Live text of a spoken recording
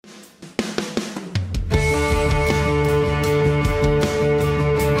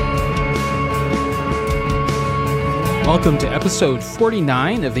Welcome to episode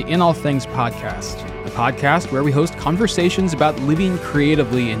 49 of the In All Things podcast, a podcast where we host conversations about living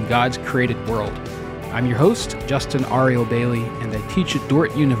creatively in God's created world. I'm your host, Justin Ariel Bailey, and I teach at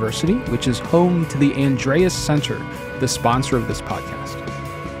Dordt University, which is home to the Andreas Center, the sponsor of this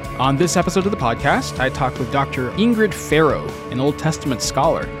podcast. On this episode of the podcast, I talk with Dr. Ingrid Faro, an Old Testament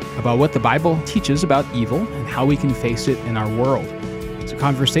scholar, about what the Bible teaches about evil and how we can face it in our world. It's a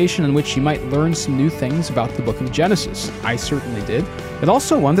conversation in which you might learn some new things about the book of Genesis. I certainly did, but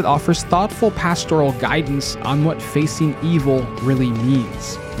also one that offers thoughtful pastoral guidance on what facing evil really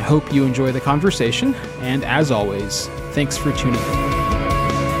means. I hope you enjoy the conversation, and as always, thanks for tuning in.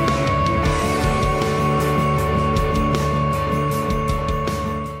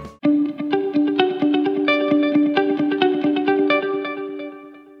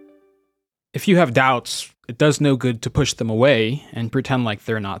 If you have doubts, it does no good to push them away and pretend like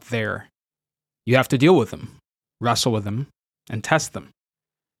they're not there. You have to deal with them, wrestle with them, and test them.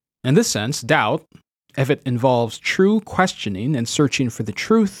 In this sense, doubt, if it involves true questioning and searching for the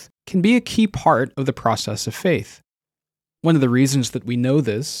truth, can be a key part of the process of faith. One of the reasons that we know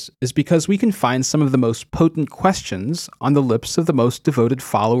this is because we can find some of the most potent questions on the lips of the most devoted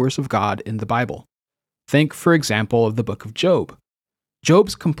followers of God in the Bible. Think, for example, of the book of Job.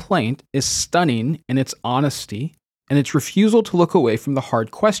 Job's complaint is stunning in its honesty and its refusal to look away from the hard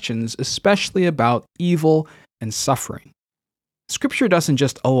questions, especially about evil and suffering. Scripture doesn't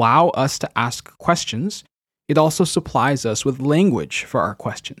just allow us to ask questions, it also supplies us with language for our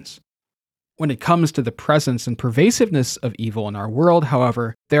questions. When it comes to the presence and pervasiveness of evil in our world,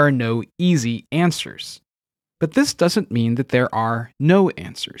 however, there are no easy answers. But this doesn't mean that there are no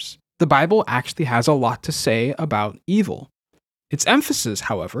answers. The Bible actually has a lot to say about evil. Its emphasis,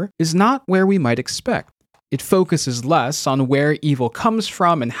 however, is not where we might expect. It focuses less on where evil comes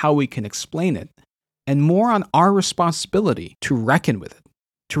from and how we can explain it, and more on our responsibility to reckon with it,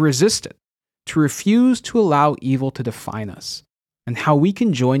 to resist it, to refuse to allow evil to define us, and how we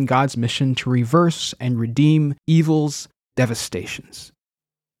can join God's mission to reverse and redeem evil's devastations.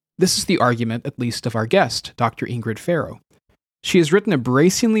 This is the argument, at least, of our guest, Dr. Ingrid Faro. She has written a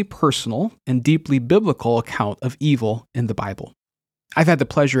bracingly personal and deeply biblical account of evil in the Bible. I've had the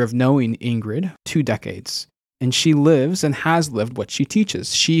pleasure of knowing Ingrid 2 decades, and she lives and has lived what she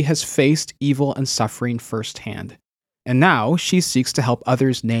teaches. She has faced evil and suffering firsthand, and now she seeks to help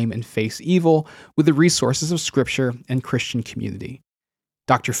others name and face evil with the resources of Scripture and Christian community.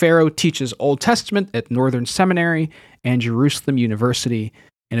 Dr. Faro teaches Old Testament at Northern Seminary and Jerusalem University,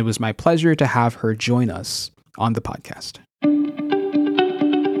 and it was my pleasure to have her join us on the podcast.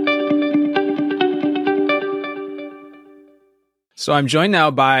 So I'm joined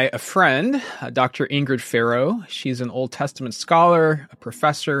now by a friend, Dr. Ingrid Faro. She's an Old Testament scholar, a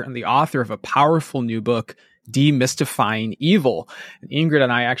professor, and the author of a powerful new book, Demystifying Evil. And Ingrid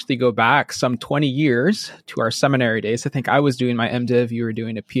and I actually go back some 20 years to our seminary days. I think I was doing my MDiv, you were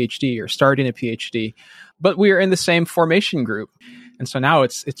doing a PhD or starting a PhD, but we are in the same formation group. And so now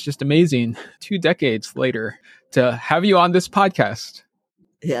it's just amazing, 2 decades later, to have you on this podcast.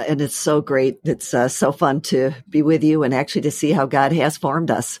 Yeah, and it's so great. It's so fun to be with you and actually to see how God has formed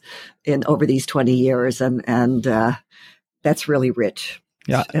us in over these 20 years. And that's really rich.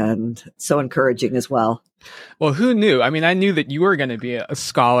 Yeah. And so encouraging as well. Well, who knew? I mean, I knew that you were going to be a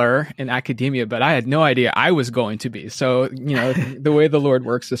scholar in academia, but I had no idea I was going to be. So, the way the Lord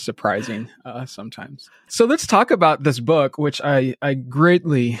works is surprising sometimes. So let's talk about this book, which I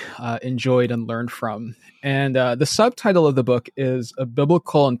greatly enjoyed and learned from. And the subtitle of the book is A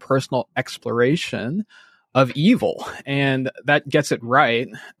Biblical and Personal Exploration of Evil. And that gets it right.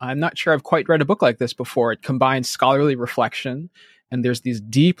 I'm not sure I've quite read a book like this before. It combines scholarly reflection, and there's these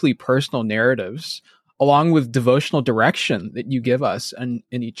deeply personal narratives along with devotional direction that you give us in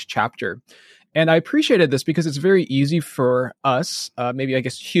each chapter. And I appreciated this because it's very easy for us, maybe I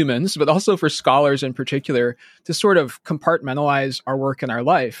guess humans, but also for scholars in particular, to sort of compartmentalize our work in our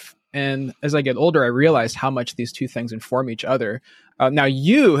life. And as I get older, I realized how much these two things inform each other. Now,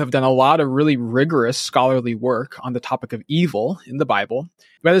 you have done a lot of really rigorous scholarly work on the topic of evil in the Bible.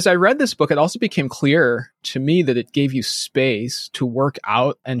 But as I read this book, it also became clear to me that it gave you space to work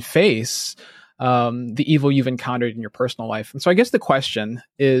out and face the evil you've encountered in your personal life. And so I guess the question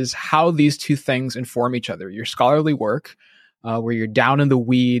is how these two things inform each other. Your scholarly work, where you're down in the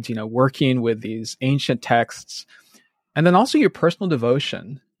weeds, working with these ancient texts, and then also your personal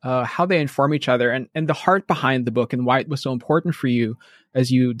devotion, how they inform each other, and the heart behind the book and why it was so important for you as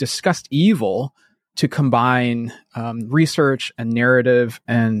you discussed evil to combine research and narrative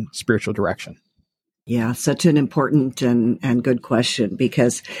and spiritual direction. Yeah, such an important and good question,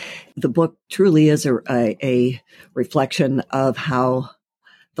 because the book truly is a reflection of how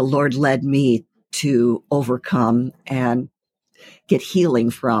the Lord led me to overcome and get healing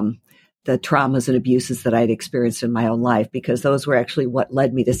from the traumas and abuses that I'd experienced in my own life, because those were actually what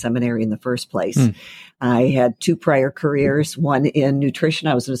led me to seminary in the first place. I had 2 prior careers, one in nutrition.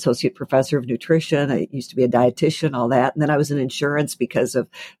 I was an associate professor of nutrition. I used to be a dietitian, all that. And then I was in insurance because of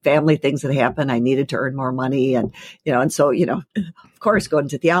family things that happened. I needed to earn more money. And, and so, of course, going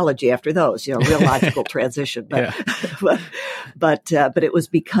to theology after those, real logical transition. But, yeah. but it was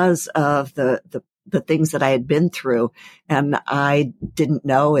because of the things that I had been through. And I didn't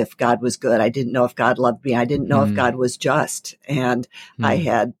know if God was good. I didn't know if God loved me. I didn't know if God was just. And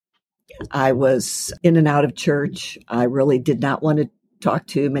I was in and out of church. I really did not want to talk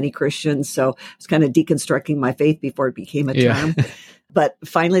to many Christians. So I was kind of deconstructing my faith before it became a term. But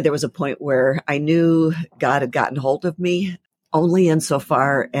finally, there was a point where I knew God had gotten hold of me, only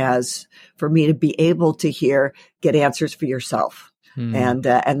insofar as for me to be able to get answers for yourself.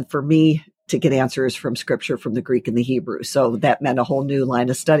 And for me to get answers from Scripture, from the Greek and the Hebrew. So that meant a whole new line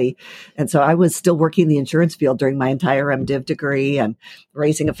of study. And so I was still working in the insurance field during my entire MDiv degree and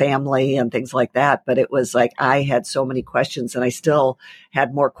raising a family and things like that. But it was like I had so many questions, and I still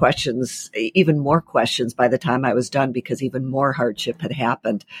had more questions, even more questions by the time I was done, because even more hardship had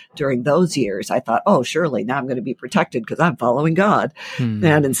happened during those years. I thought, oh, surely now I'm going to be protected because I'm following God.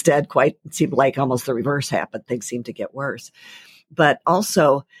 And instead, it seemed like almost the reverse happened. Things seemed to get worse. But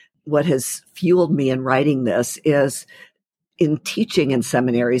also, what has fueled me in writing this is in teaching in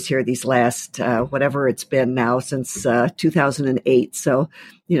seminaries here these last, whatever it's been now since 2008. So,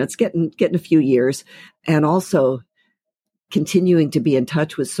 it's getting a few years, and also continuing to be in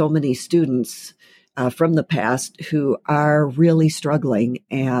touch with so many students from the past who are really struggling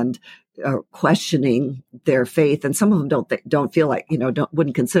and questioning their faith. And some of them don't feel like,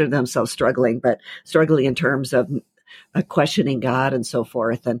 wouldn't consider themselves struggling, but struggling in terms of questioning God and so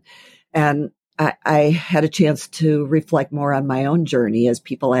forth. And I had a chance to reflect more on my own journey as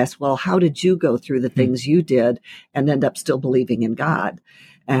people ask, well, how did you go through the things you did and end up still believing in God?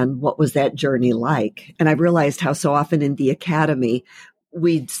 And what was that journey like? And I realized how so often in the academy,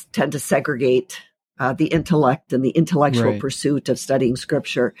 we tend to segregate the intellect and the intellectual pursuit of studying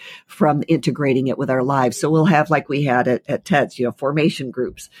Scripture from integrating it with our lives. So we'll have, like we had at TEDS, formation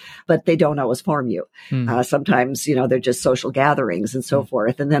groups, but they don't always form you. Sometimes, they're just social gatherings and so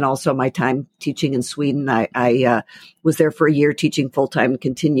forth. And then also my time teaching in Sweden, I was there for a year teaching full-time,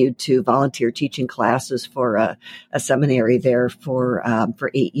 continued to volunteer teaching classes for a seminary there for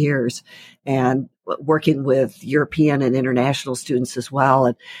 8 years, and working with European and international students as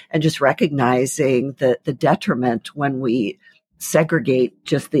well. And just recognizing the detriment when we segregate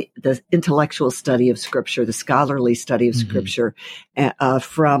just the intellectual study of Scripture, the scholarly study of Scripture,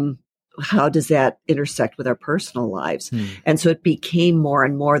 from how does that intersect with our personal lives? And so it became more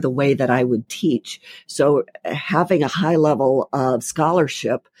and more the way that I would teach. So having a high level of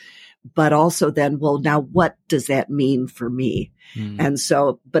scholarship, but also then, well, now what does that mean for me? And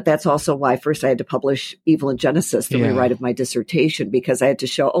so, but that's also why first I had to publish Evil in Genesis, the rewrite of my dissertation, because I had to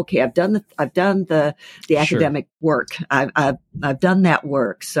show, okay, I've done the academic work. I've done that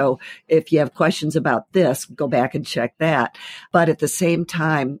work. So if you have questions about this, go back and check that. But at the same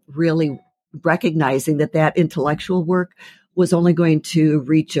time, really recognizing that intellectual work was only going to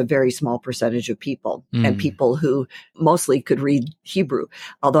reach a very small percentage of people, and people who mostly could read Hebrew.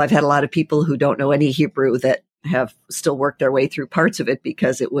 Although I've had a lot of people who don't know any Hebrew that have still worked their way through parts of it,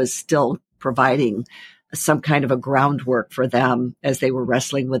 because it was still providing some kind of a groundwork for them as they were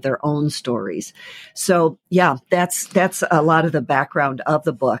wrestling with their own stories. So yeah, that's a lot of the background of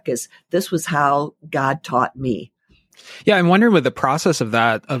the book. Is this was how God taught me. Yeah, I'm wondering with the process of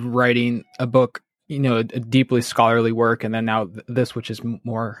that, of writing a book, a deeply scholarly work, and then now this, which is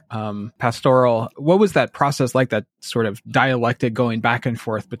more pastoral. What was that process like, that sort of dialectic going back and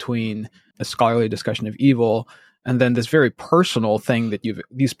forth between a scholarly discussion of evil and then this very personal thing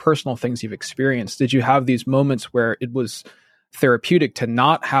these personal things you've experienced? Did you have these moments where it was therapeutic to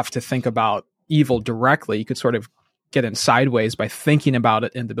not have to think about evil directly? You could sort of get in sideways by thinking about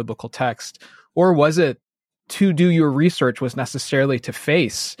it in the biblical text. Or was it to do your research was necessarily to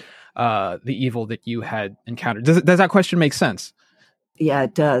face the evil that you had encountered? Does that question make sense? Yeah,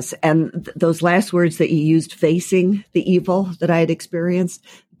 it does. And those last words that you used, facing the evil that I had experienced,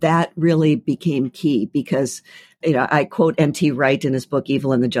 that really became key because, I quote N.T. Wright in his book,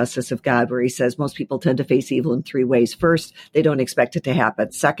 Evil and the Justice of God, where he says most people tend to face evil in three ways. First, they don't expect it to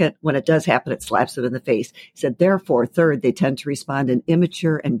happen. Second, when it does happen, it slaps them in the face. He said, therefore, third, they tend to respond in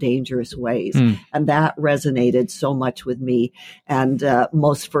immature and dangerous ways. And that resonated so much with me and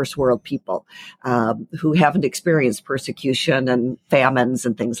most first world people who haven't experienced persecution and famines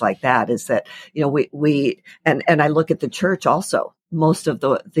and things like that, is that, we I look at the church also. Most of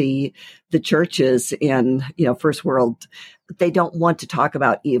the churches in, first world, they don't want to talk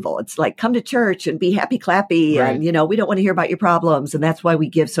about evil. It's like, come to church and be happy clappy. Right. And, we don't want to hear about your problems. And that's why we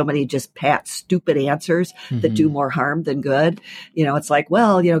give so many just pat, stupid answers that do more harm than good. It's like,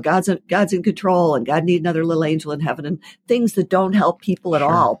 well, God's in control and God need another little angel in heaven, and things that don't help people at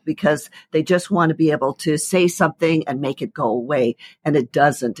all because they just want to be able to say something and make it go away. And it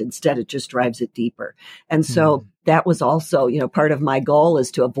doesn't. Instead, it just drives it deeper. And so that was also, part of my goal is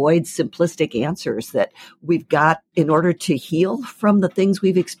to avoid simplistic answers that we've got in order to heal from the things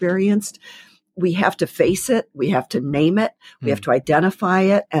we've experienced. We have to face it. We have to name it. We have to identify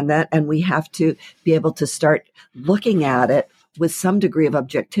it. And we have to be able to start looking at it with some degree of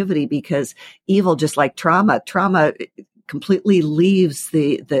objectivity, because evil, just like trauma completely leaves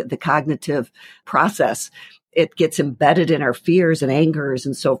the cognitive process. It gets embedded in our fears and angers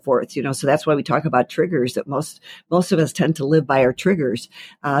and so forth, so that's why we talk about triggers, that most of us tend to live by our triggers.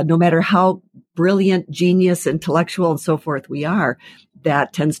 No matter how brilliant, genius, intellectual and so forth we are,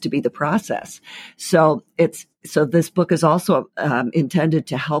 that tends to be the process. So this book is also intended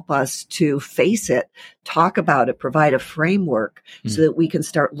to help us to face it, talk about it, provide a framework so that we can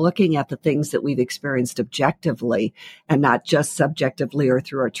start looking at the things that we've experienced objectively and not just subjectively or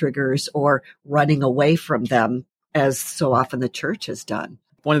through our triggers or running away from them, as so often the church has done.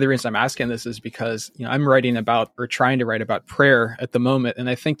 One of the reasons I'm asking this is because, I'm writing about or trying to write about prayer at the moment. And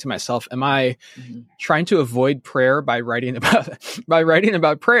I think to myself, am I trying to avoid prayer by writing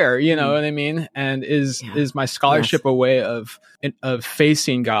about prayer? You know what I mean? And is my scholarship a way of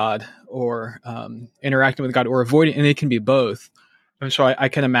facing God or interacting with God or avoiding? And it can be both. And so I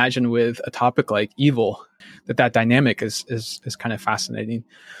can imagine with a topic like evil, that dynamic is kind of fascinating.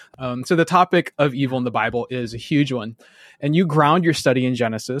 So the topic of evil in the Bible is a huge one. And you ground your study in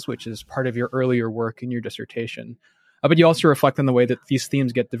Genesis, which is part of your earlier work in your dissertation. But you also reflect on the way that these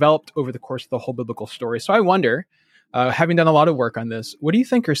themes get developed over the course of the whole biblical story. So I wonder, having done a lot of work on this, what do you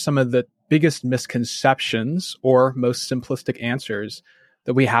think are some of the biggest misconceptions or most simplistic answers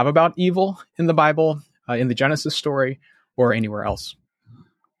that we have about evil in the Bible, in the Genesis story, or anywhere else?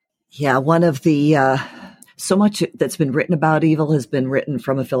 Yeah, one of the so much that's been written about evil has been written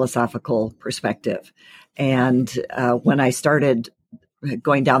from a philosophical perspective. And when I started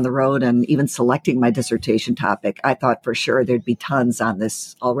going down the road and even selecting my dissertation topic, I thought for sure there'd be tons on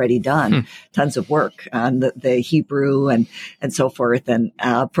this already done, tons of work on the Hebrew and so forth. And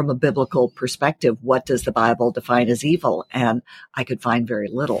from a biblical perspective, what does the Bible define as evil? And I could find very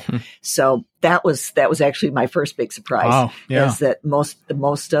little. So that was actually my first big surprise. Wow. Yeah. Is that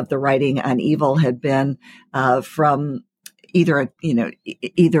most of the writing on evil had been from either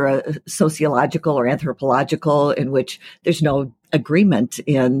a sociological or anthropological, in which there's no agreement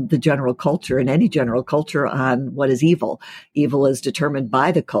in the general culture, in any general culture, on what is evil. Evil is determined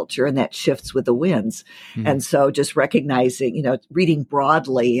by the culture, and that shifts with the winds. And so just recognizing, reading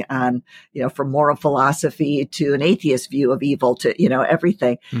broadly on, from moral philosophy to an atheist view of evil to,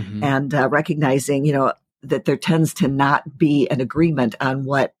 everything, and recognizing, that there tends to not be an agreement on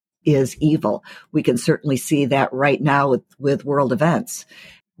what is evil. We can certainly see that right now with world events,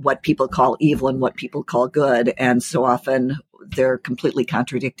 what people call evil and what people call good. And so often they're completely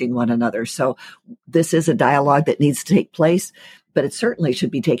contradicting one another. So this is a dialogue that needs to take place, but it certainly should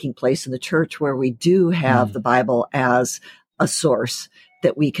be taking place in the church, where we do have the Bible as a source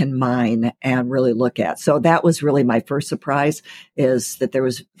that we can mine and really look at. So that was really my first surprise, is that there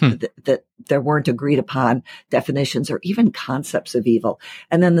was that there weren't agreed upon definitions or even concepts of evil.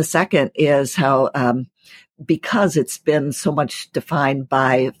 And then the second is how because it's been so much defined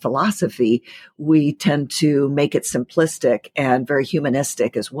by philosophy, we tend to make it simplistic and very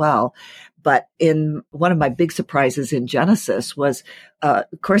humanistic as well. But in one of my big surprises in Genesis was, of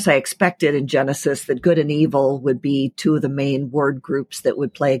course, I expected in Genesis that good and evil would be two of the main word groups that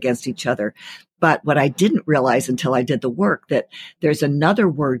would play against each other. But what I didn't realize until I did the work, that there's another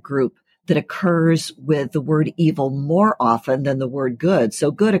word group that occurs with the word evil more often than the word good. So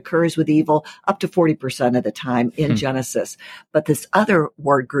good occurs with evil up to 40% of the time in Genesis. But this other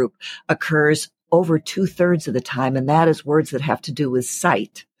word group occurs over 2/3 of the time, and that is words that have to do with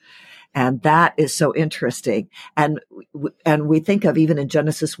sight. And that is so interesting. And we think of even in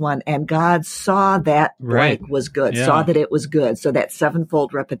Genesis 1, and God saw that blank was good, saw that it was good. So that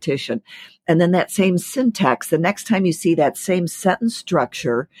sevenfold repetition. And then that same syntax, the next time you see that same sentence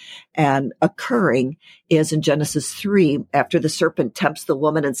structure and occurring is in Genesis 3, after the serpent tempts the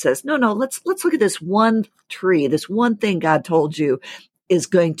woman and says, no, let's look at this one tree, this one thing God told you is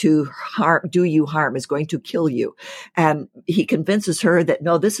going to do you harm, is going to kill you. And he convinces her that,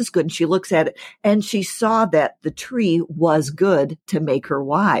 no, this is good. And she looks at it and she saw that the tree was good to make her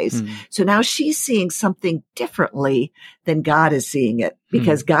wise. So now she's seeing something differently than God is seeing it,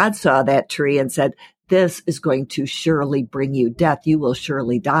 because God saw that tree and said, this is going to surely bring you death. You will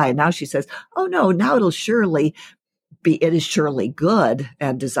surely die. And now she says, oh no, now it is surely good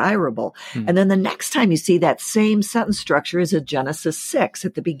and desirable. And then the next time you see that same sentence structure is in Genesis 6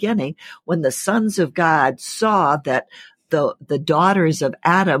 at the beginning, when the sons of God saw that the daughters of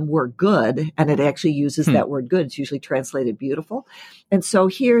Adam were good, and it actually uses that word good. It's usually translated beautiful. And so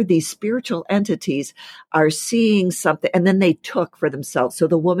here these spiritual entities are seeing something, and then they took for themselves. So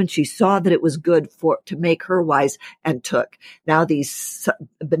the woman, she saw that it was good to make her wise and took. Now these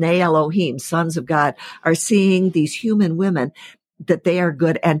B'nai Elohim, sons of God, are seeing these human women that they are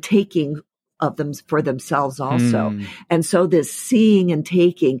good and taking of them for themselves also. And so this seeing and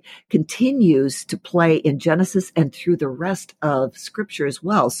taking continues to play in Genesis and through the rest of scripture as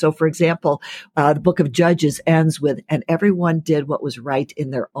well. So for example, the book of Judges ends with, and everyone did what was right in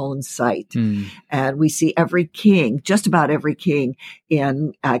their own sight. And we see every king, just about every king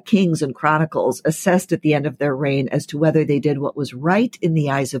in Kings and Chronicles, assessed at the end of their reign as to whether they did what was right in the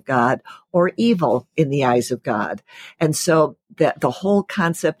eyes of God or evil in the eyes of God. And so the whole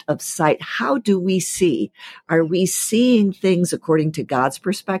concept of sight, how do we see? Are we seeing things according to God's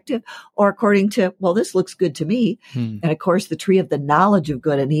perspective or according to, well, this looks good to me? And of course, the tree of the knowledge of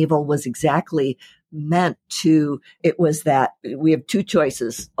good and evil was exactly meant to, it was that we have two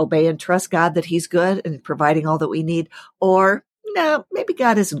choices: obey and trust God that he's good and providing all that we need, or no, maybe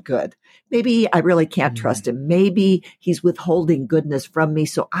God isn't good. Maybe I really can't trust him. Maybe he's withholding goodness from me.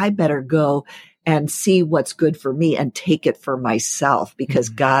 So I better go and see what's good for me and take it for myself, because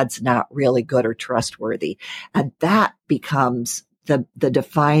God's not really good or trustworthy. And that becomes the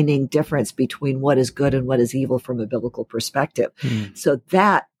defining difference between what is good and what is evil from a biblical perspective. So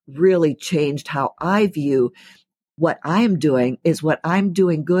that really changed how I view what I'm doing. Is what I'm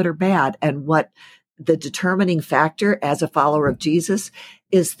doing good or bad? And what the determining factor as a follower of Jesus,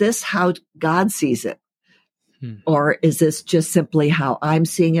 is this how God sees it? Or is this just simply how I'm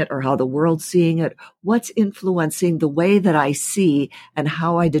seeing it or how the world's seeing it? What's influencing the way that I see and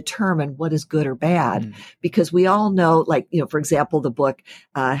how I determine what is good or bad? Because we all know, like, for example, the book,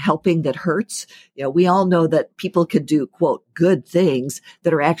 Helping That Hurts, we all know that people could do, quote, good things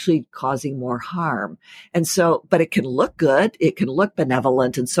that are actually causing more harm. And so, but it can look good. It can look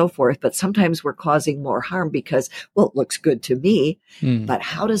benevolent and so forth, but sometimes we're causing more harm because, well, it looks good to me, but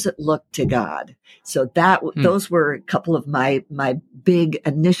how does it look to God? So those were a couple of my big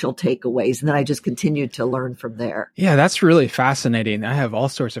initial takeaways. And then I just continued to learn from there. Yeah, that's really fascinating. I have all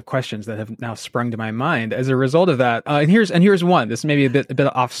sorts of questions that have now sprung to my mind as a result of that. And here's one. This may be a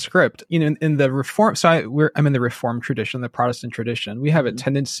bit off script. In the Reform, so I'm in the Reformed tradition, the Protestant tradition. We have a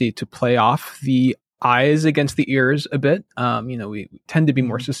tendency to play off the eyes against the ears a bit. We tend to be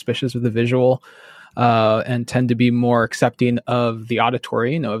more suspicious of the visual, and tend to be more accepting of the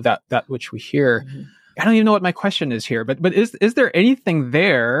auditory, of that which we hear. I don't even know what my question is here, but is there anything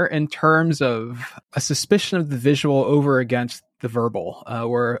there in terms of a suspicion of the visual over against the verbal,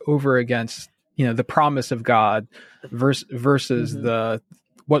 or over against, the promise of God versus the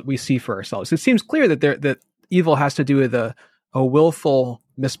what we see for ourselves? It seems clear that evil has to do with a willful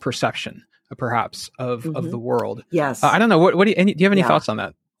misperception, perhaps, of the world. Yes. I don't know. What do you have any thoughts on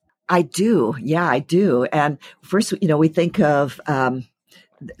that? I do. Yeah, I do. And first, we think of,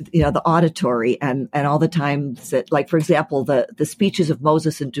 the auditory and all the times that, like, for example, the speeches of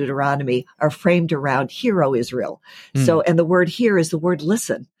Moses in Deuteronomy are framed around "Hear, O Israel." So, and the word "hear" is the word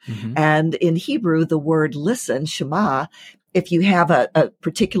 "listen." And in Hebrew, the word "listen," Shema, if you have a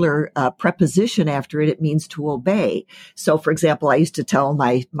particular preposition after it, it means to obey. So, for example, I used to tell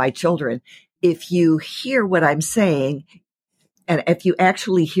my children, if you hear what I'm saying And if you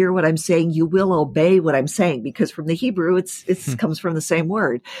actually hear what I'm saying, you will obey what I'm saying, because from the Hebrew, it's comes from the same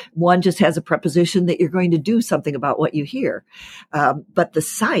word. One just has a preposition that you're going to do something about what you hear. But the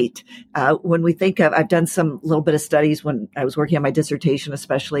sight, when we think of, I've done some little bit of studies when I was working on my dissertation,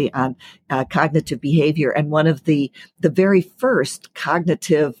 especially on cognitive behavior. And one of the very first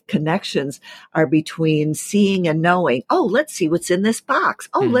cognitive connections are between seeing and knowing. Oh, let's see what's in this box.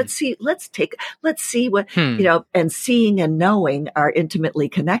 Oh, let's see what, and seeing and knowing are intimately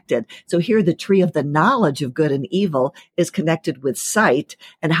connected. So here the tree of the knowledge of good and evil is connected with sight.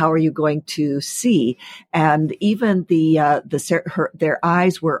 And how are you going to see? And even their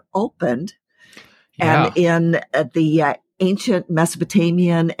eyes were opened. Yeah. And in the ancient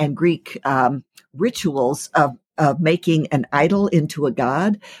Mesopotamian and Greek rituals of making an idol into a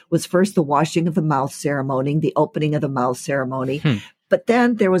god was first the washing of the mouth ceremony, the opening of the mouth ceremony. But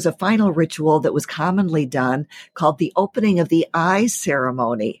then there was a final ritual that was commonly done called the opening of the eyes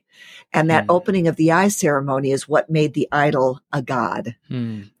ceremony. And that opening of the eyes ceremony is what made the idol a god.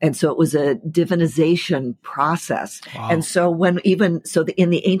 And so it was a divinization process. Wow. And so in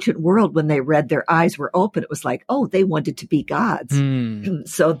the ancient world, when they read their eyes were open, it was like, oh, they wanted to be gods.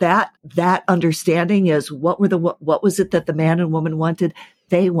 So that understanding is what was it that the man and woman wanted?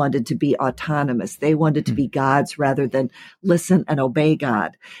 They wanted to be autonomous. They wanted to be gods rather than listen and obey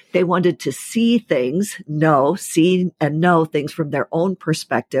God. They wanted to see and know things from their own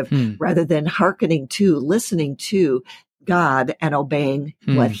perspective rather than listening to God and obeying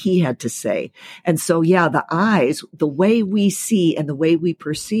what he had to say. And so, the eyes, the way we see and the way we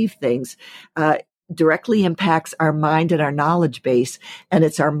perceive things, directly impacts our mind and our knowledge base. And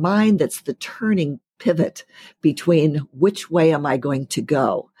it's our mind that's the turning pivot between which way am I going to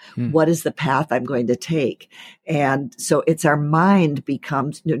go? What is the path I'm going to take? And so it's our mind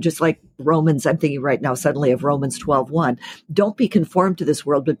becomes, just like Romans, I'm thinking right now suddenly of Romans 12:1. Don't be conformed to this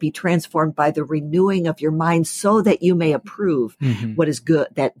world, but be transformed by the renewing of your mind so that you may approve what is good,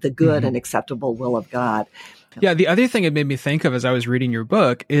 that the good and acceptable will of God. Yeah, the other thing it made me think of as I was reading your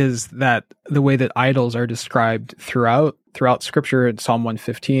book is that the way that idols are described throughout Scripture in Psalm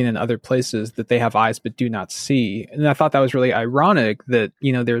 115 and other places, that they have eyes but do not see. And I thought that was really ironic that,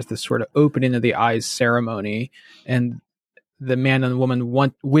 there's this sort of opening of the eyes ceremony, and the man and the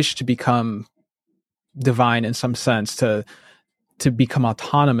woman wish to become divine in some sense, to become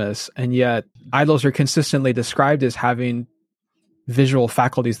autonomous, and yet idols are consistently described as having visual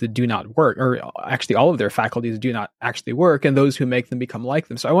faculties that do not work, or actually all of their faculties do not actually work, and those who make them become like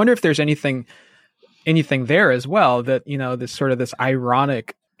them. So I wonder if there's anything there as well, that, this sort of this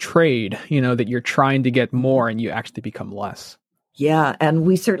ironic trade, that you're trying to get more and you actually become less. Yeah, and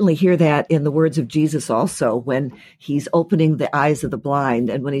we certainly hear that in the words of Jesus also, when he's opening the eyes of the blind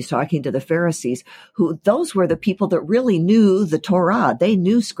and when he's talking to the Pharisees, those were the people that really knew the Torah. They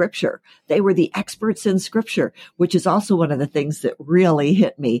knew Scripture. They were the experts in Scripture, which is also one of the things that really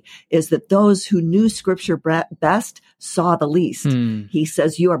hit me, is that those who knew Scripture best saw the least. He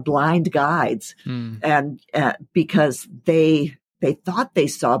says, you are blind guides. And because they thought they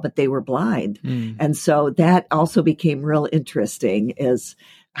saw, but they were blind. And so that also became real interesting, is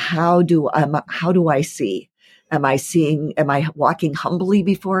how do I see? Am I walking humbly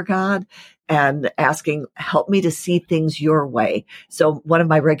before God and asking, help me to see things your way? So one of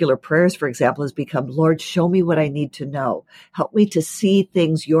my regular prayers, for example, has become, Lord, show me what I need to know. Help me to see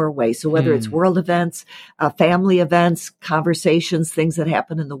things your way. So whether it's world events, family events, conversations, things that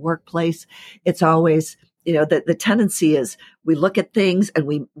happen in the workplace, it's always, the tendency is we look at things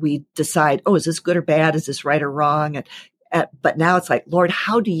and we decide, oh, is this good or bad? Is this right or wrong? But now it's like, Lord,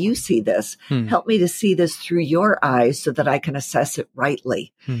 how do you see this? Help me to see this through your eyes so that I can assess it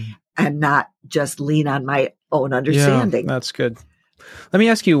rightly and not just lean on my own understanding. Yeah, that's good. Let me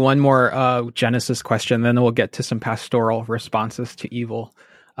ask you one more Genesis question, then we'll get to some pastoral responses to evil.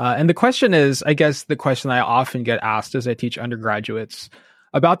 And the question is, I guess the question I often get asked as I teach undergraduates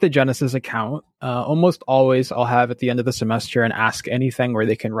about the Genesis account. Almost always I'll have at the end of the semester an Ask Anything where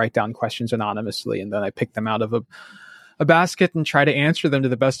they can write down questions anonymously, and then I pick them out of a basket and try to answer them to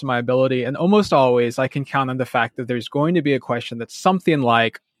the best of my ability. And almost always I can count on the fact that there's going to be a question that's something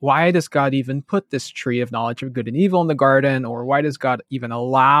like, why does God even put this tree of knowledge of good and evil in the garden? Or why does God even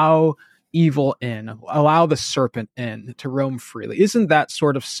allow evil in, allow the serpent in to roam freely? Isn't that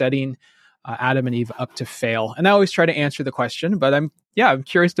sort of setting Adam and Eve up to fail? And I always try to answer the question, but I'm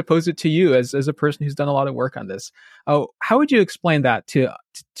curious to pose it to you as a person who's done a lot of work on this. How would you explain that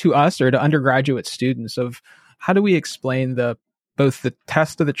to us or to undergraduate students? Of how do we explain both the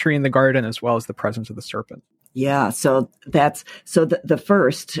test of the tree in the garden as well as the presence of the serpent? Yeah. So the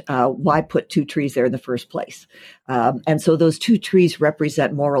first, why put two trees there in the first place? And so those two trees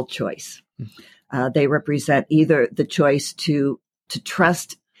represent moral choice. They represent either the choice to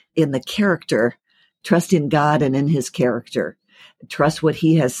trust in the character, trust in God and in his character, trust what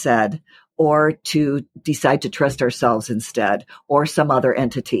he has said, or to decide to trust ourselves instead, or some other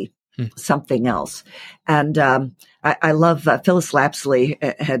entity, something else. And I love Phyllis Lapsley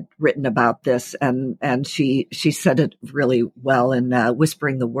had written about this, and she said it really well in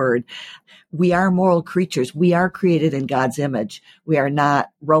Whispering the Word. We are moral creatures. We are created in God's image. We are not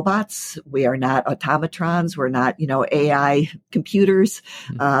robots. We are not automatrons. We're not, AI computers.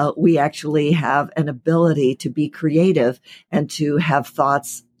 We actually have an ability to be creative and to have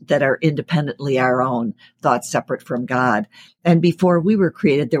thoughts that are independently our own, thoughts separate from God. And before we were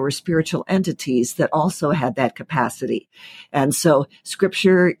created, there were spiritual entities that also had that capacity. And so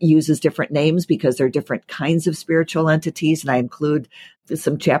Scripture uses different names because there are different kinds of spiritual entities. And I include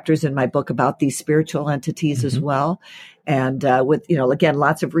some chapters in my book about these spiritual entities as well. And with, again,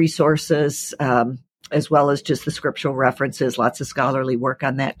 lots of resources, as well as just the scriptural references, lots of scholarly work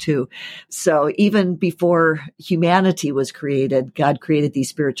on that too. So even before humanity was created, God created these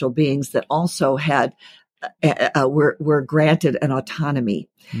spiritual beings that also had, were granted an autonomy.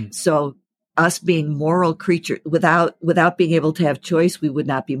 So us being moral creatures, without being able to have choice, we would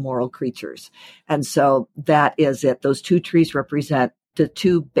not be moral creatures. And so that is it. Those two trees represent the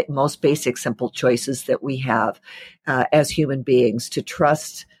two most basic, simple choices that we have as human beings: to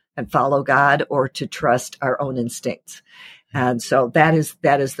trust and follow God, or to trust our own instincts. And so that is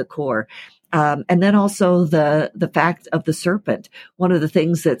the core. And then also the fact of the serpent. One of the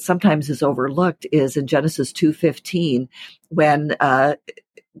things that sometimes is overlooked is in Genesis 2:15, when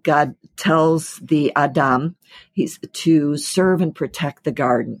God tells the Adam he's to serve and protect the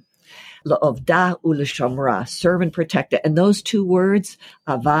garden. La'ovda u'l'shamra, serve and protect it. And those two words,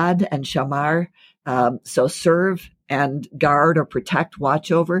 avad and shamar, so serve and guard or protect,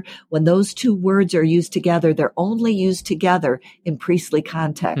 watch over. When those two words are used together, they're only used together in priestly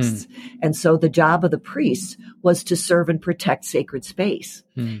contexts. And so the job of the priests was to serve and protect sacred space.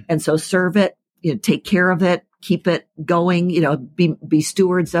 And so serve it, take care of it, keep it going, be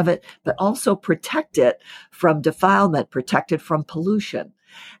stewards of it, but also protect it from defilement, protect it from pollution.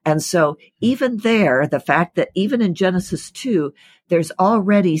 And so even there, the fact that even in Genesis 2, there's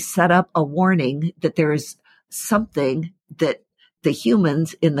already set up a warning that there is something that the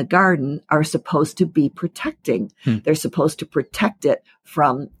humans in the garden are supposed to be protecting. They're supposed to protect it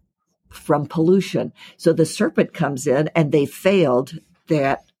from pollution. So the serpent comes in and they failed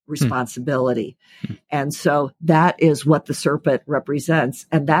that responsibility. And so that is what the serpent represents.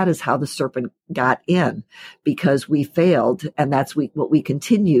 And that is how the serpent got in, because we failed. And that's what we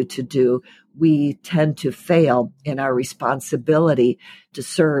continue to do. We tend to fail in our responsibility to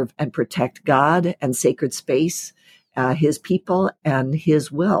serve and protect God and sacred space, his people and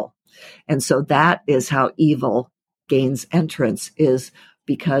his will. And so that is how evil gains entrance, is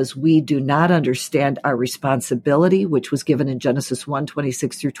because we do not understand our responsibility, which was given in Genesis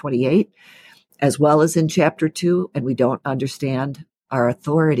 1:26-28, as well as in chapter 2, and we don't understand our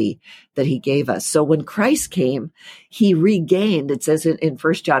authority that he gave us. So when Christ came, he regained, it says in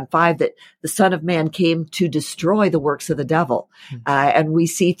 1 John 5, that the Son of Man came to destroy the works of the devil. And we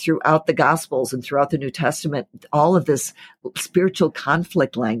see throughout the Gospels and throughout the New Testament, all of this spiritual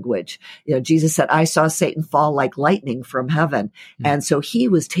conflict language. Jesus said, I saw Satan fall like lightning from heaven. And so he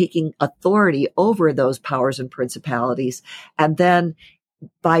was taking authority over those powers and principalities. And then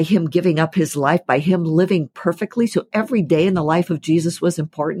by him giving up his life, by him living perfectly. So every day in the life of Jesus was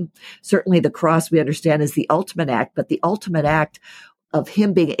important. Certainly the cross we understand is the ultimate act, but the ultimate act of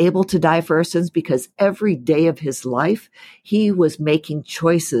him being able to die for our sins, because every day of his life, he was making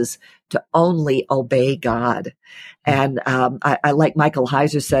choices to only obey God. And I like Michael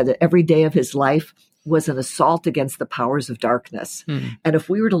Heiser said, every day of his life was an assault against the powers of darkness. And if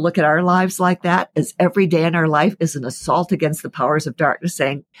we were to look at our lives like that, as every day in our life is an assault against the powers of darkness,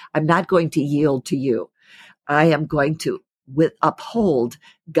 saying, I'm not going to yield to you. I am going to uphold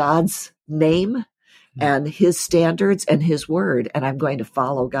God's name and his standards and his word, and I'm going to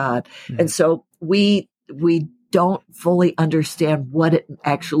follow God. And so we don't fully understand what it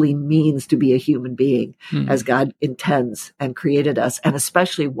actually means to be a human being as God intends and created us, and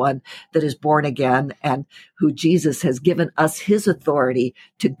especially one that is born again and who Jesus has given us his authority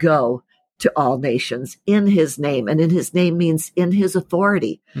to go to all nations in his name. And in his name means in his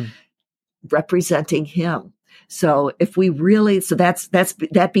authority, representing him. So if we really,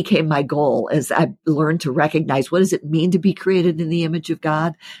 that became my goal as I learned to recognize what does it mean to be created in the image of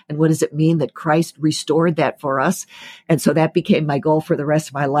God? And what does it mean that Christ restored that for us? And so that became my goal for the rest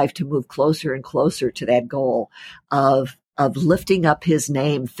of my life, to move closer and closer to that goal of lifting up his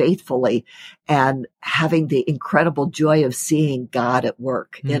name faithfully and having the incredible joy of seeing God at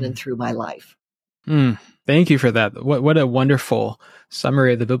work in and through my life. Thank you for that. What a wonderful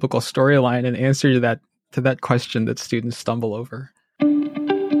summary of the biblical storyline and answer to that question that students stumble over.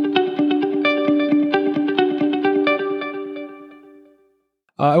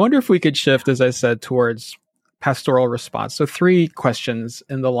 I wonder if we could shift, as I said, towards pastoral response. So 3 questions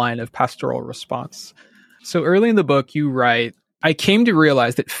in the line of pastoral response. So early in the book, you write, I came to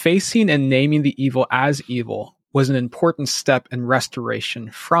realize that facing and naming the evil as evil was an important step in restoration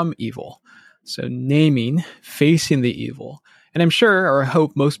from evil. So naming, facing the evil. And I'm sure, or I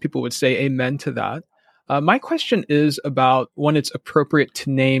hope most people would say amen to that. My question is about when it's appropriate to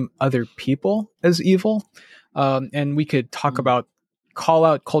name other people as evil. And we could talk about call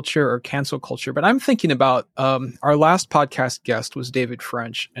out culture or cancel culture. But I'm thinking about our last podcast guest was David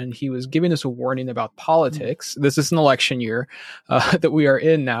French, and he was giving us a warning about politics. This is an election year that we are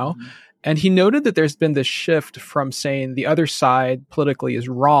in now. And he noted that there's been this shift from saying the other side politically is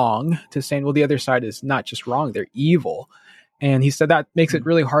wrong to saying, well, the other side is not just wrong, they're evil. And he said that makes it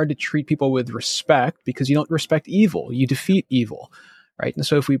really hard to treat people with respect because you don't respect evil, you defeat evil, right? And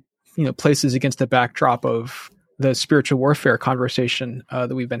so if we, place this against the backdrop of the spiritual warfare conversation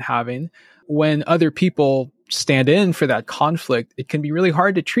that we've been having, when other people stand in for that conflict, it can be really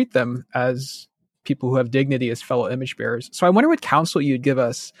hard to treat them as people who have dignity as fellow image bearers. So I wonder what counsel you'd give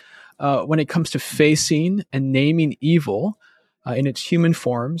us when it comes to facing and naming evil in its human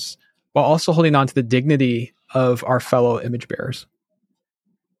forms, while also holding on to the dignity of our fellow image bearers.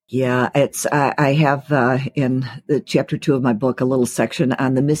 Yeah, I have in the chapter 2 of my book a little section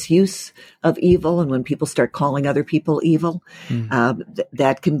on the misuse of evil, and when people start calling other people evil,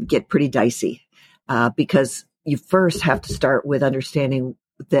 that can get pretty dicey because you first have to start with understanding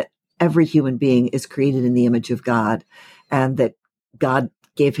that every human being is created in the image of God, and that God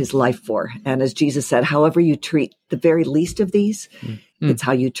gave his life for. And as Jesus said, however you treat the very least of these, it's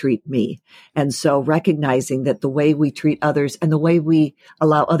how you treat me. And so recognizing that the way we treat others and the way we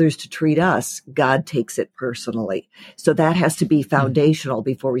allow others to treat us, God takes it personally. So that has to be foundational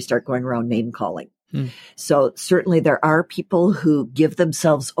before we start going around name calling. So certainly there are people who give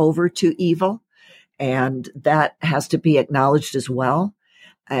themselves over to evil, and that has to be acknowledged as well.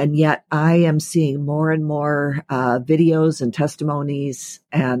 And yet I am seeing more and more videos and testimonies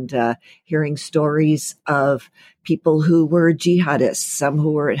and hearing stories of people who were jihadists, some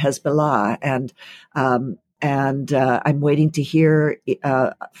who were at Hezbollah, and I'm waiting to hear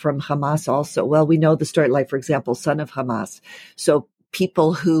from Hamas also. Well, we know the story, like, for example, son of Hamas. So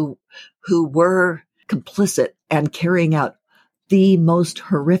people who were complicit and carrying out the most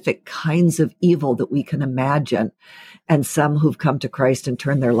horrific kinds of evil that we can imagine, and some who've come to Christ and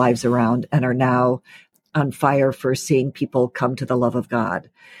turned their lives around and are now on fire for seeing people come to the love of God.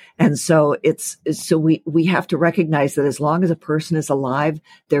 And so we have to recognize that as long as a person is alive,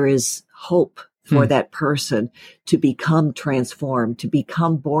 there is hope for that person to become transformed, to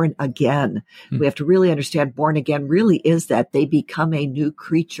become born again. We have to really understand born again really is that they become a new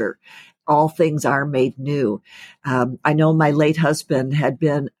creature. All things are made new. I know my late husband had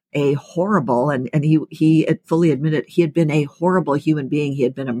been a horrible, and he had fully admitted he had been a horrible human being. He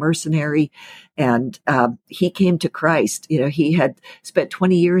had been a mercenary, and he came to Christ. He had spent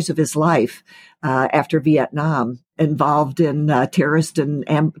 20 years of his life after Vietnam involved in terrorist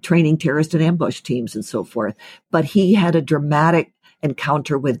and training terrorist and ambush teams and so forth. But he had a dramatic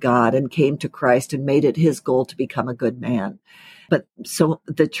encounter with God and came to Christ and made it his goal to become a good man. But so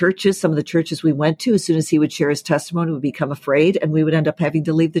some of the churches we went to, as soon as he would share his testimony, would become afraid, and we would end up having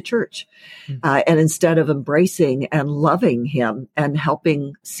to leave the church. And instead of embracing and loving him and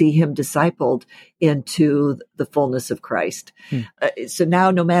helping see him discipled into the fullness of Christ. So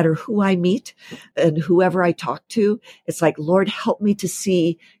now, no matter who I meet and whoever I talk to, it's like, Lord, help me to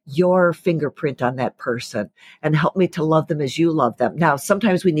see your fingerprint on that person and help me to love them as you love them. Now,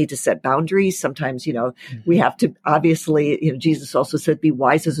 sometimes we need to set boundaries. Sometimes, we have to, obviously, Jesus also said, be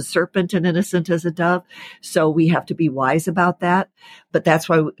wise as a serpent and innocent as a dove. So we have to be wise about that. But that's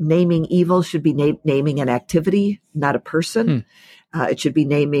why naming evil should be naming an activity, not a person. It should be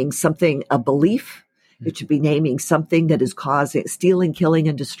naming something, a belief. It should be naming something that is causing stealing, killing,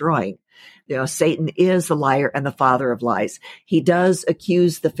 and destroying. Satan is the liar and the father of lies. He does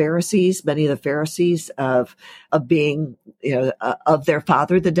accuse the Pharisees, many of the Pharisees, of being, of their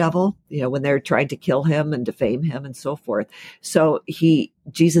father, the devil, when they're trying to kill him and defame him and so forth. So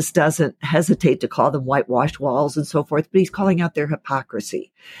Jesus doesn't hesitate to call them whitewashed walls and so forth, but he's calling out their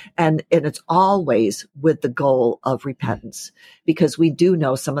hypocrisy. And it's always with the goal of repentance, because we do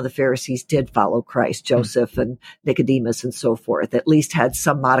know some of the Pharisees did follow Christ, Joseph and Nicodemus and so forth, at least had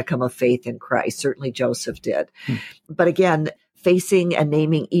some modicum of faith in Christ. Certainly Joseph did. But again, facing and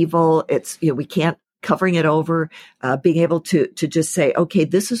naming evil, we can't covering it over, being able to just say, okay,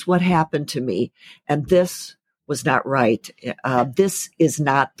 this is what happened to me, and this was not right. This is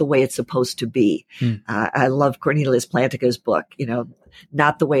not the way it's supposed to be. I love Cornelius Plantinga's book,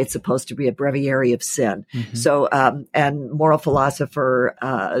 not the way it's supposed to be, a breviary of sin. So, and moral philosopher,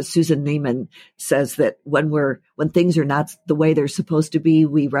 Susan Neiman says that when things are not the way they're supposed to be,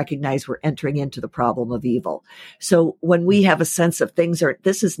 we recognize we're entering into the problem of evil. So when we have a sense of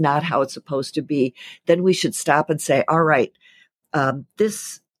this is not how it's supposed to be, then we should stop and say, all right,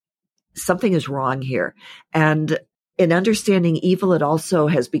 something is wrong here. And in understanding evil, it also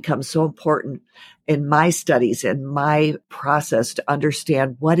has become so important in my studies and my process to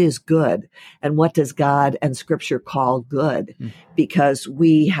understand what is good and what does God and Scripture call good, because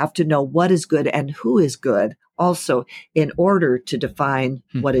we have to know what is good and who is good also in order to define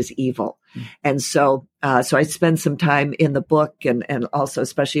what is evil. And so I spend some time in the book and also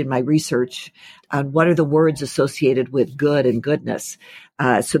especially in my research on what are the words associated with good and goodness,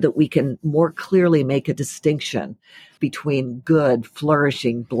 so that we can more clearly make a distinction between good,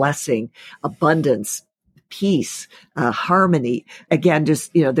 flourishing, blessing, abundance, peace, harmony. Again,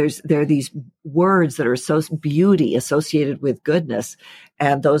 just, there are these words that are beauty associated with goodness,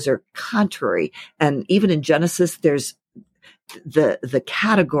 and those are contrary. And even in Genesis, there's the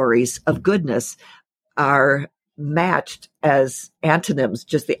categories of goodness are matched as antonyms,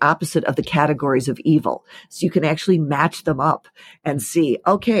 just the opposite of the categories of evil. So you can actually match them up and see,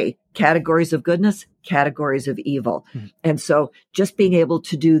 okay, categories of goodness, categories of evil. And so just being able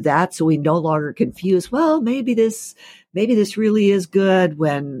to do that, so we no longer confuse, well, maybe this really is good,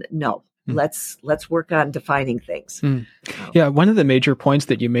 when no. Let's work on defining things. Yeah, one of the major points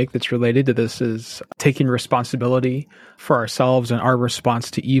that you make that's related to this is taking responsibility for ourselves and our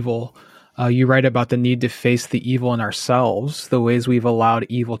response to evil. You write about the need to face the evil in ourselves, the ways we've allowed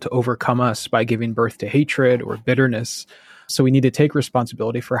evil to overcome us by giving birth to hatred or bitterness. So we need to take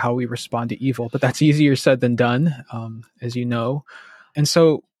responsibility for how we respond to evil. But that's easier said than done, as you know. And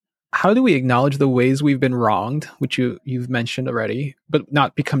so how do we acknowledge the ways we've been wronged, which you've mentioned already, but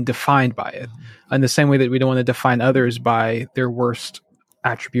not become defined by it? In the same way that we don't want to define others by their worst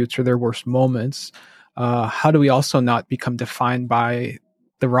attributes or their worst moments, how do we also not become defined by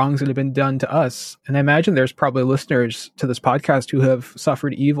the wrongs that have been done to us? And I imagine there's probably listeners to this podcast who have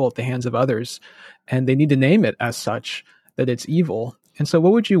suffered evil at the hands of others, and they need to name it as such, that it's evil. And so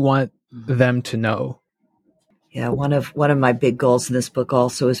what would you want them to know? Yeah, one of my big goals in this book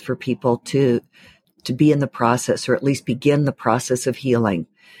also is for people to be in the process, or at least begin the process of healing.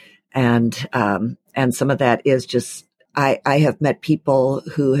 And some of that is just, I have met people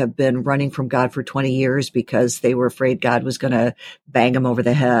who have been running from God for 20 years because they were afraid God was going to bang them over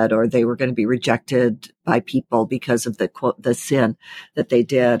the head, or they were going to be rejected by people because of the sin that they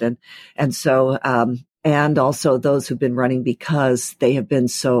did. And so, and also those who've been running because they have been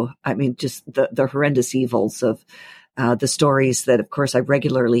just the horrendous evils of the stories that, of course, I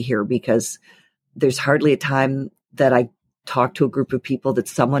regularly hear, because there's hardly a time that I talk to a group of people that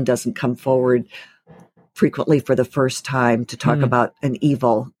someone doesn't come forward frequently for the first time to talk about an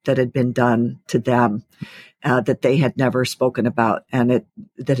evil that had been done to them, that they had never spoken about, and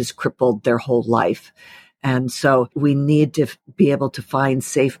that has crippled their whole life. And so we need to be able to find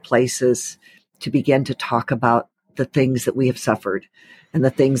safe places to begin to talk about the things that we have suffered and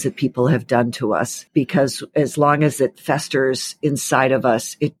the things that people have done to us, because as long as it festers inside of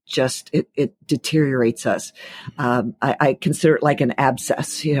us, it deteriorates us. I consider it like an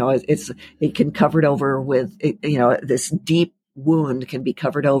abscess. It can covered over with, this deep wound can be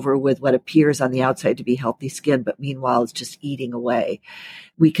covered over with what appears on the outside to be healthy skin, but meanwhile it's just eating away.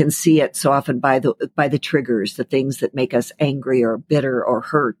 We can see it so often by the triggers, the things that make us angry or bitter or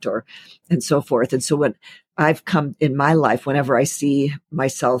hurt and so forth. And so when I've come in my life, whenever I see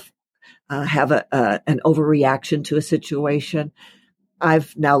myself have an overreaction to a situation,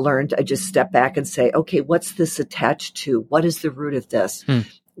 I've now learned, I just step back and say, okay, what's this attached to? What is the root of this?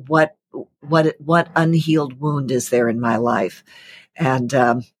 What unhealed wound is there in my life? And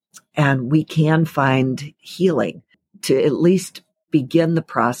we can find healing to at least begin the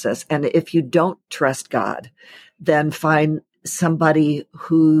process. And if you don't trust God, then find somebody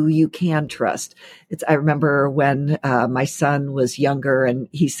who you can trust. I remember when my son was younger, and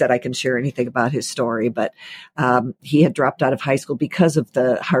he said I can share anything about his story, but he had dropped out of high school because of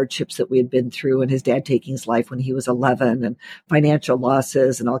the hardships that we had been through, and his dad taking his life when he was 11, and financial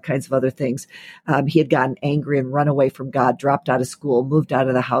losses and all kinds of other things. He had gotten angry and run away from God, dropped out of school, moved out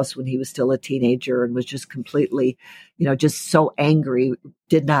of the house when he was still a teenager, and was just completely, just so angry,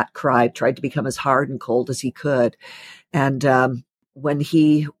 did not cry, tried to become as hard and cold as he could. And when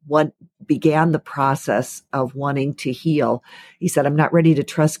he began the process of wanting to heal, he said, I'm not ready to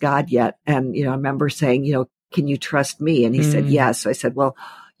trust God yet. And, I remember saying, can you trust me? And he said, yes. So I said, well,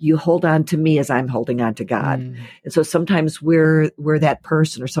 you hold on to me as I'm holding on to God. And so sometimes we're that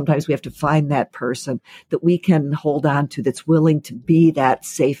person, or sometimes we have to find that person that we can hold on to, that's willing to be that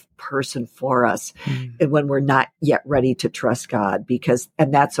safe person for us. And when we're not yet ready to trust God,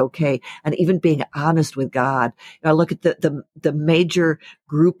 and that's okay. And even being honest with God. I look at the major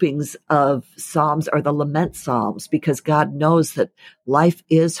groupings of Psalms are the lament Psalms, because God knows that life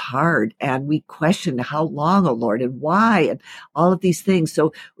is hard, and we question how long, oh Lord, and why, and all of these things.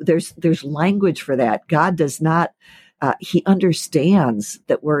 So there's language for that. God does not, he understands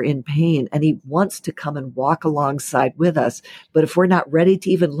that we're in pain, and he wants to come and walk alongside with us. But if we're not ready to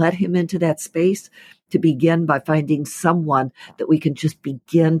even let him into that space, to begin by finding someone that we can just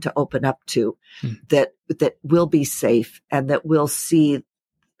begin to open up to, that will be safe, and that will see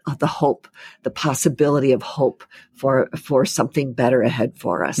the hope, the possibility of hope for something better ahead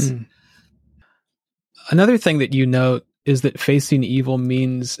for us. Another thing that you note is that facing evil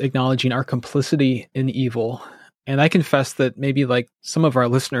means acknowledging our complicity in evil. And I confess that maybe like some of our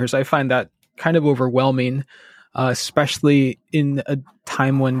listeners, I find that kind of overwhelming, especially in a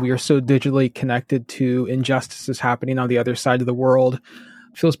time when we are so digitally connected to injustices happening on the other side of the world.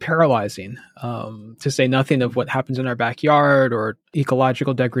 It feels paralyzing, to say nothing of what happens in our backyard, or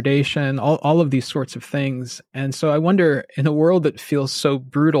ecological degradation, all of these sorts of things. And so I wonder, in a world that feels so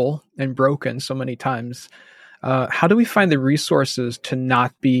brutal and broken so many times, how do we find the resources to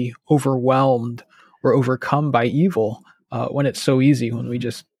not be overwhelmed or overcome by evil when it's so easy, when we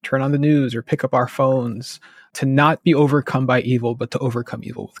just turn on the news or pick up our phones, to not be overcome by evil, but to overcome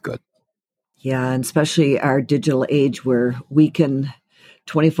evil with good? Yeah, and especially our digital age, where we can,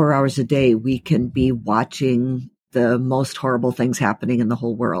 24 hours a day, we can be watching the most horrible things happening in the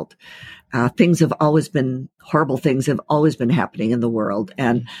whole world. Horrible things have always been happening in the world.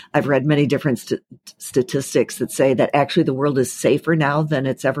 And I've read many different statistics that say that actually the world is safer now than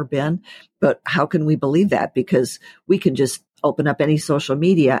it's ever been. But how can we believe that? Because we can just open up any social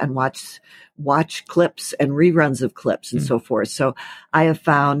media and watch clips and reruns of clips and so forth. So I have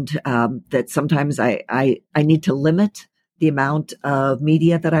found that sometimes I need to limit the amount of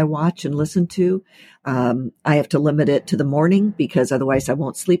media that I watch and listen to. I have to limit it to the morning, because otherwise I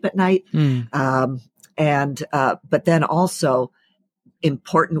won't sleep at night. But then also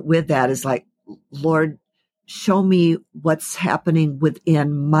important with that is like, Lord, show me what's happening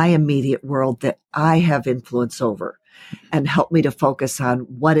within my immediate world that I have influence over, and help me to focus on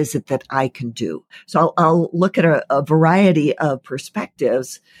what is it that I can do. So I'll look at a variety of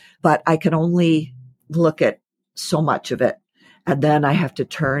perspectives, but I can only look at so much of it. And then I have to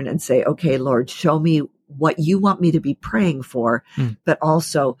turn and say, okay, Lord, show me what you want me to be praying for, but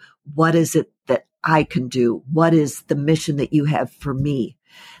also what is it that I can do? What is the mission that you have for me?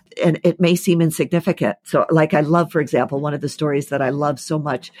 And it may seem insignificant. So like I love, for example, one of the stories that I love so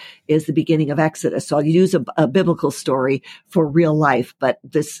much is the beginning of Exodus. So I'll use a biblical story for real life, but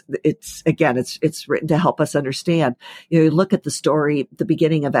it's written to help us understand. You look at the story, the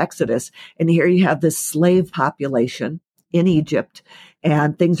beginning of Exodus, and here you have this slave population in Egypt,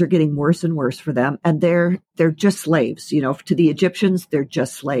 and things are getting worse and worse for them. And they're just slaves, to the Egyptians, they're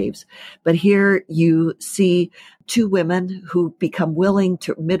just slaves. But here you see two women who become willing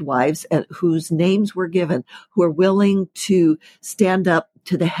to, midwives, and whose names were given, who are willing to stand up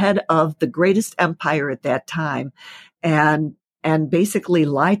to the head of the greatest empire at that time and basically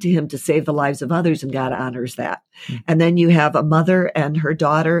lie to him to save the lives of others, and God honors that. And then you have a mother and her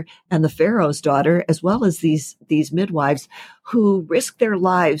daughter and the Pharaoh's daughter, as well as these midwives who risk their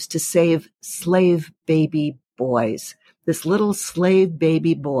lives to save slave baby boys. This little slave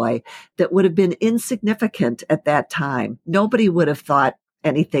baby boy that would have been insignificant at that time. Nobody would have thought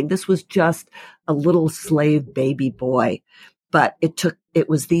anything. This was just a little slave baby boy. But it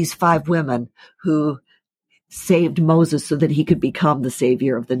was these 5 women who saved Moses so that he could become the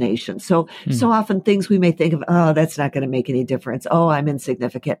savior of the nation. So often things we may think of, oh, that's not going to make any difference. Oh, I'm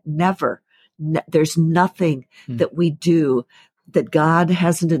insignificant. Never. There's nothing that we do that God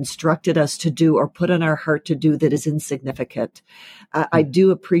hasn't instructed us to do or put on our heart to do that is insignificant. I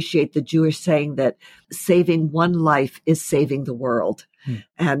do appreciate the Jewish saying that saving one life is saving the world.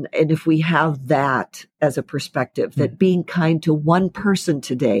 And if we have that as a perspective, that being kind to one person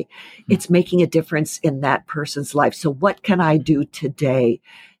today, it's making a difference in that person's life. So what can I do today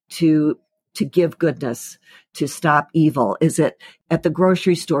to give goodness, to stop evil? Is it at the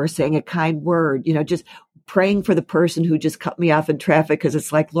grocery store saying a kind word, just praying for the person who just cut me off in traffic, because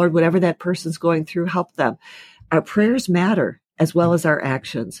it's like, Lord, whatever that person's going through, help them. Our prayers matter as well as our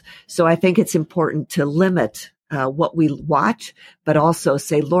actions. So I think it's important to limit what we watch, but also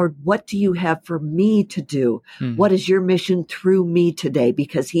say, Lord, what do you have for me to do? What is your mission through me today?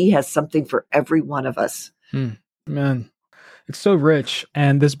 Because he has something for every one of us. Man, it's so rich.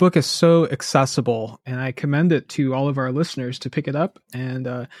 And this book is so accessible. And I commend it to all of our listeners to pick it up.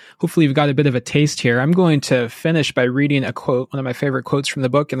 And hopefully you've got a bit of a taste here. I'm going to finish by reading a quote, one of my favorite quotes from the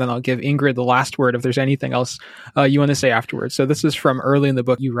book, and then I'll give Ingrid the last word if there's anything else you want to say afterwards. So this is from early in the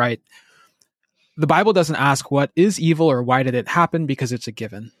book. You write, "The Bible doesn't ask what is evil or why did it happen, because it's a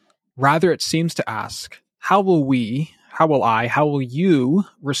given. Rather, it seems to ask, how will you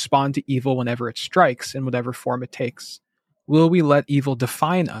respond to evil whenever it strikes in whatever form it takes? Will we let evil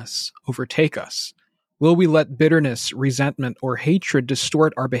define us, overtake us? Will we let bitterness, resentment, or hatred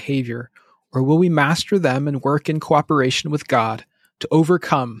distort our behavior? Or will we master them and work in cooperation with God to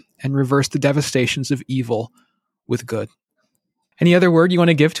overcome and reverse the devastations of evil with good?" Any other word you want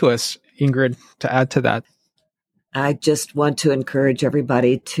to give to us, Ingrid, to add to that? I just want to encourage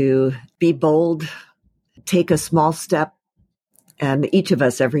everybody to be bold, take a small step, and each of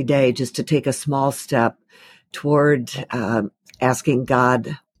us every day just to take a small step toward asking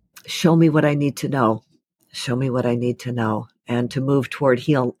God, show me what I need to know. Show me what I need to know, and to move toward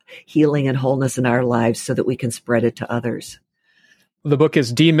healing and wholeness in our lives so that we can spread it to others. The book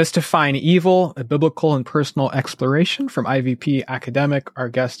is Demystifying Evil, a Biblical and Personal Exploration from IVP Academic. Our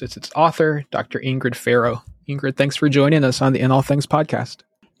guest is its author, Dr. Ingrid Faro. Ingrid, thanks for joining us on the In All Things podcast.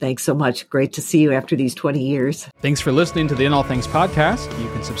 Thanks so much. Great to see you after these 20 years. Thanks for listening to the In All Things podcast. You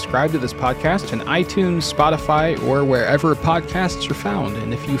can subscribe to this podcast on iTunes, Spotify, or wherever podcasts are found.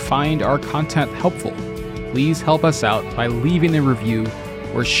 And if you find our content helpful, please help us out by leaving a review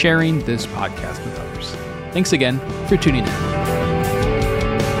or sharing this podcast with others. Thanks again for tuning in.